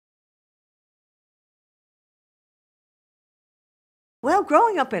Well,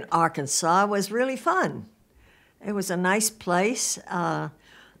 growing up in Arkansas was really fun. It was a nice place.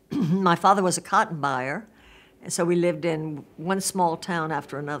 My father was a cotton buyer, and so we lived in one small town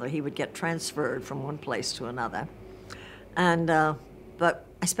after another. He would get transferred from one place to another. But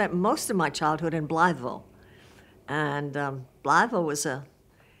I spent most of my childhood in Blytheville. And Blytheville was a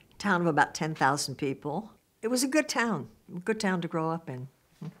town of about 10,000 people. It was a good town to grow up in.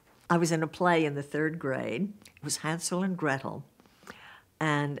 I was in a play in the 3rd grade. It was Hansel and Gretel.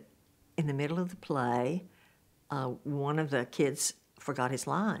 And in the middle of the play, one of the kids forgot his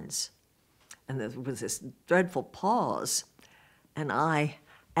lines. And there was this dreadful pause. And I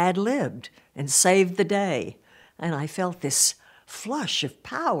ad-libbed and saved the day. And I felt this flush of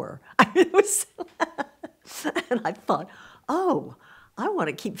power. And I thought, oh, I want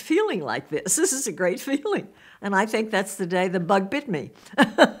to keep feeling like this. This is a great feeling. And I think that's the day the bug bit me.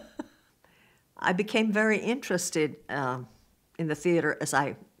 I became very interested in the theater as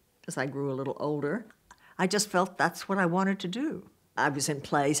I grew a little older. I just felt that's what I wanted to do. I was in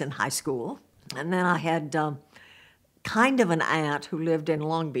plays in high school, and then I had kind of an aunt who lived in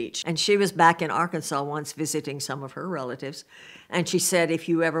Long Beach, and she was back in Arkansas once visiting some of her relatives, and she said, if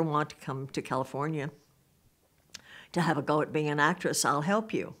you ever want to come to California to have a go at being an actress, I'll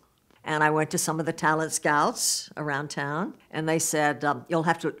help you. And I went to some of the talent scouts around town, and they said, you'll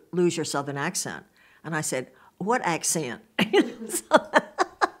have to lose your Southern accent. And I said, what accent?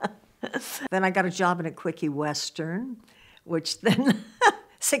 Then I got a job in a quickie Western, which then,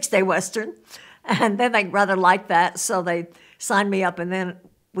 6-day Western, and then they rather liked that, so they signed me up, and then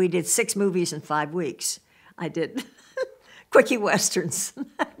we did 6 movies in 5 weeks. I did quickie Westerns.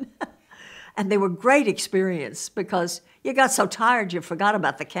 And they were great experience because you got so tired you forgot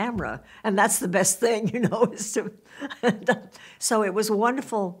about the camera, and that's the best thing, is to. So it was a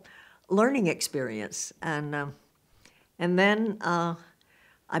wonderful learning experience, and then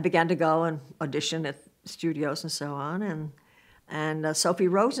I began to go and audition at studios and so on, and Sophie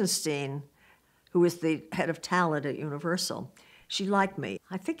Rosenstein, who was the head of talent at Universal, she liked me.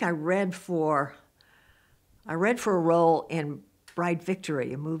 I think I read for a role in Bride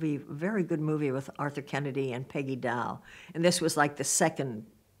Victory, a very good movie with Arthur Kennedy and Peggy Dow. And this was like the second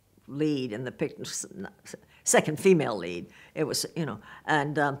lead in the picture, second female lead. It was,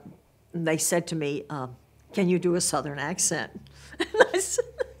 and they said to me, can you do a Southern accent? And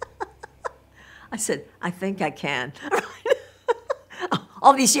I said, I think I can.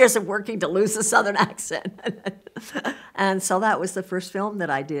 All these years of working to lose the Southern accent. And so that was the first film that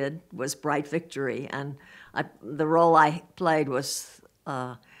I did, was Bride Victory. And the role I played was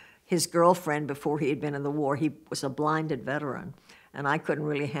his girlfriend before he had been in the war. He was a blinded veteran, and I couldn't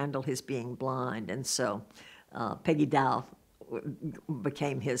really handle his being blind. And so Peggy Dow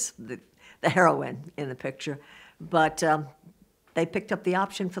became the heroine in the picture. But they picked up the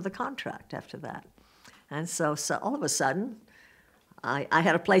option for the contract after that. And so all of a sudden, I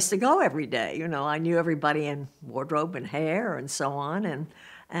had a place to go every day. I knew everybody in wardrobe and hair and so on,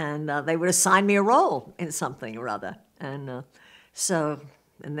 and they would assign me a role in something or other. And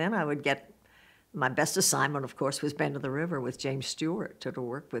then I would get, my best assignment, of course, was Bend of the River with James Stewart. To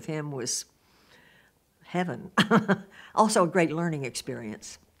work with him was heaven. Also a great learning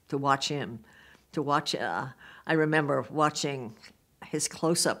experience to watch him. I remember watching his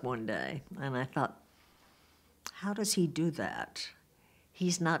close-up one day, and I thought, how does he do that?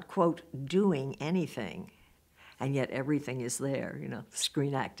 He's not, quote, doing anything, and yet everything is there,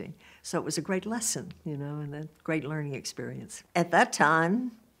 screen acting. So it was a great lesson, and a great learning experience. At that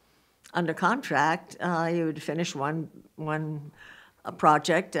time, under contract, you would finish one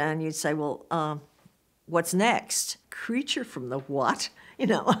project, and you'd say, well, what's next? Creature from the what?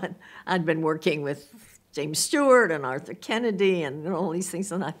 I'd been working with James Stewart and Arthur Kennedy and all these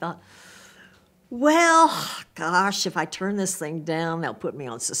things, and I thought, well, gosh, if I turn this thing down, they'll put me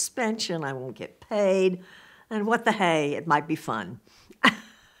on suspension, I won't get paid, and what the hey, it might be fun.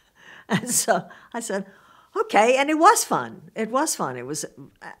 And so I said, okay, and it was fun. It was fun. It was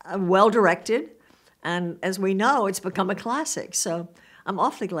well-directed, and as we know, it's become a classic, so I'm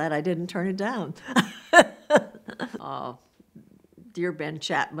awfully glad I didn't turn it down. Oh, dear Ben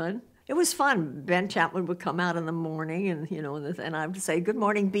Chapman. It was fun. Ben Chapman would come out in the morning, and and I would say, "Good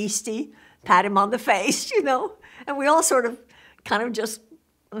morning, Beastie," pat him on the face, and we all sort of, kind of just,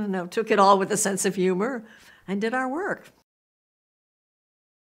 took it all with a sense of humor, and did our work.